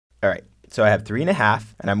All right, so I have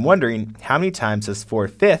 3.5, and I'm wondering how many times does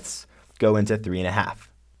 4/5 go into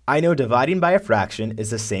 3.5? I know dividing by a fraction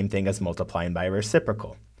is the same thing as multiplying by a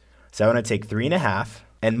reciprocal. So I want to take 3.5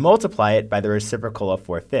 and multiply it by the reciprocal of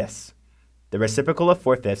 4/5. The reciprocal of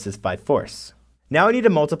 4/5 is 5/4. Now I need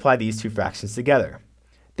to multiply these two fractions together.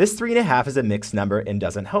 This 3.5 is a mixed number and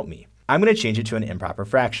doesn't help me. I'm going to change it to an improper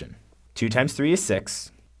fraction. 2 times 3 is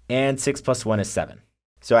 6, and 6 plus 1 is 7.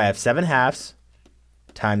 So I have 7/2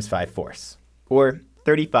 times 5/4, or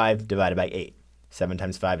 35 divided by 8. 7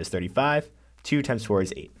 times 5 is 35, 2 times 4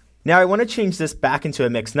 is 8. Now I want to change this back into a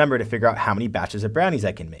mixed number to figure out how many batches of brownies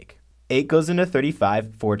I can make. 8 goes into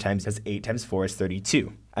 35 4 times, as 8 times 4 is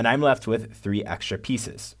 32, and I'm left with 3 extra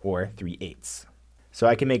pieces, or 3/8. So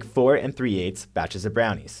I can make 4 3/8 batches of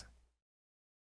brownies.